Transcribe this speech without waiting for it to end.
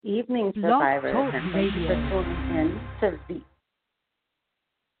evening, Blog survivors, Talk and thank you for Radio. tuning in to V.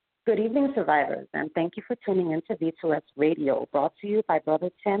 Good evening, survivors, and thank you for tuning in to V2S Radio, brought to you by Brother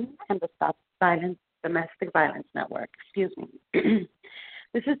Tim and the Stop Violence Domestic Violence Network. Excuse me.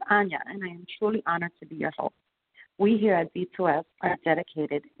 This is Anya, and I am truly honored to be your host. We here at V2S are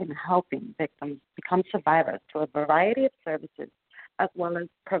dedicated in helping victims become survivors through a variety of services, as well as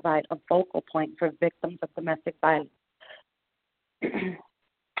provide a focal point for victims of domestic violence.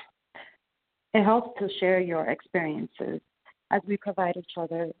 It helps to share your experiences as we provide each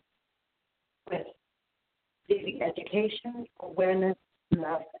other with basic education, awareness,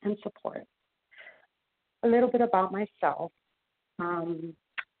 love, and support. A little bit about myself.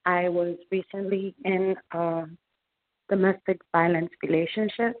 I was recently in a domestic violence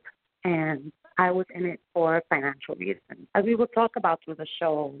relationship, and I was in it for financial reasons. As we will talk about through the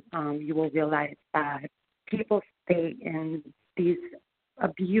show, you will realize that people stay in these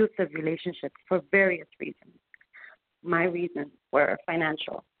abusive relationships for various reasons. My reasons were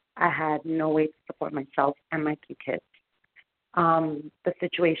financial. I had no way to support myself and my 2 kids. The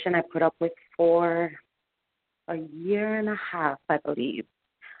situation I put up with for a year and a half, I believe.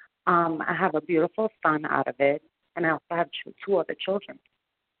 I have a beautiful son out of it, and I also have 2 other children.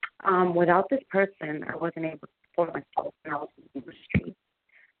 Without this person, I wasn't able to support myself, and I was in the street.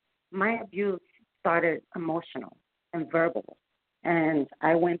 My abuse started emotional and verbal, and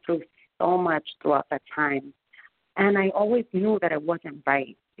I went through so much throughout that time. And I always knew that it wasn't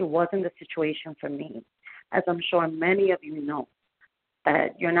right. It wasn't the situation for me. As I'm sure many of you know,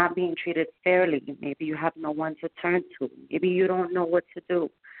 that you're not being treated fairly. Maybe you have no one to turn to. Maybe you don't know what to do.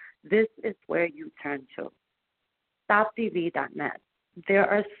 This is where you turn to. StopDV.net. There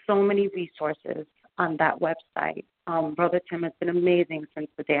are so many resources on that website. Brother Tim has been amazing since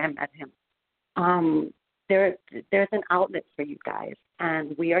the day I met him. There's an outlet for you guys,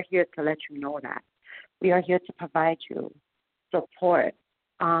 and we are here to let you know that. We are here to provide you support,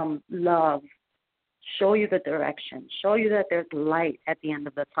 love, show you the direction, show you that there's light at the end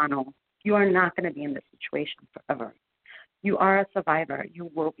of the tunnel. You are not going to be in this situation forever. You are a survivor. You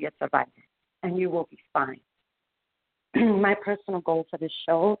will be a survivor, and you will be fine. My personal goal for this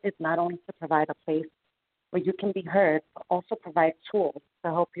show is not only to provide a place where you can be heard, but also provide tools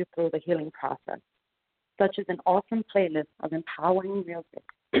to help you through the healing process, such as an awesome playlist of empowering music.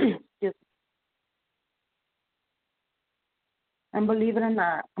 Excuse me. And believe it or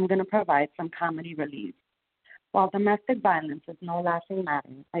not, I'm going to provide some comedy relief. While domestic violence is no laughing matter,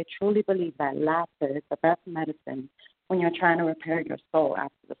 I truly believe that laughter is the best medicine when you're trying to repair your soul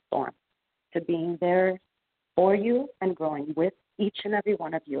after the storm, to being there for you and growing with each and every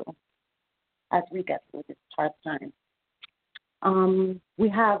one of you as we get through this hard time. We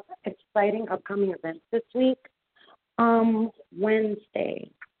have exciting upcoming events this week.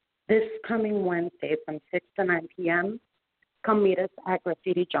 This coming Wednesday from 6 to 9 p.m., come meet us at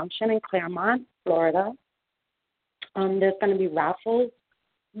Graffiti Junction in Claremont, Florida. There's going to be raffles.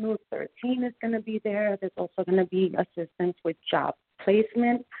 News 13 is going to be there. There's also going to be assistance with job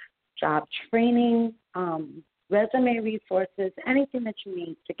placement, job training, resume resources, anything that you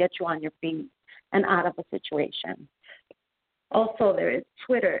need to get you on your feet and out of a situation. Also, there is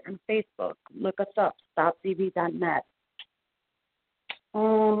Twitter and Facebook. Look us up, stopdv.net.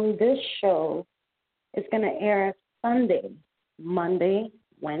 This show is going to air Sunday, Monday,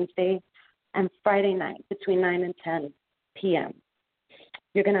 Wednesday, and Friday night between 9 and 10 p.m.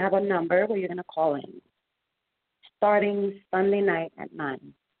 You're going to have a number where you're going to call in starting Sunday night at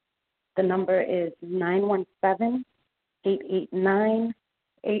 9. The number is 917-889-8867.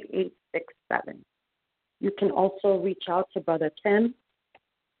 You can also reach out to Brother Tim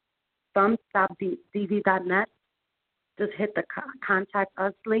from StopDV.net. Just hit the Contact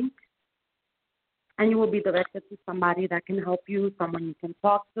Us link, and you will be directed to somebody that can help you, someone you can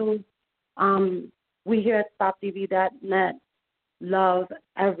talk to. We here at StopDV.net love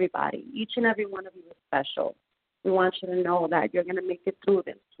everybody. Each and every one of you is special. We want you to know that you're going to make it through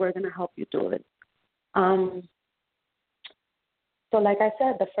this. We're going to help you through this. So like I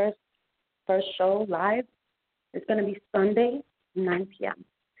said, the first show live is going to be Sunday, 9 p.m.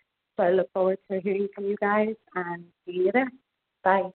 So I look forward to hearing from you guys and seeing you there. Bye.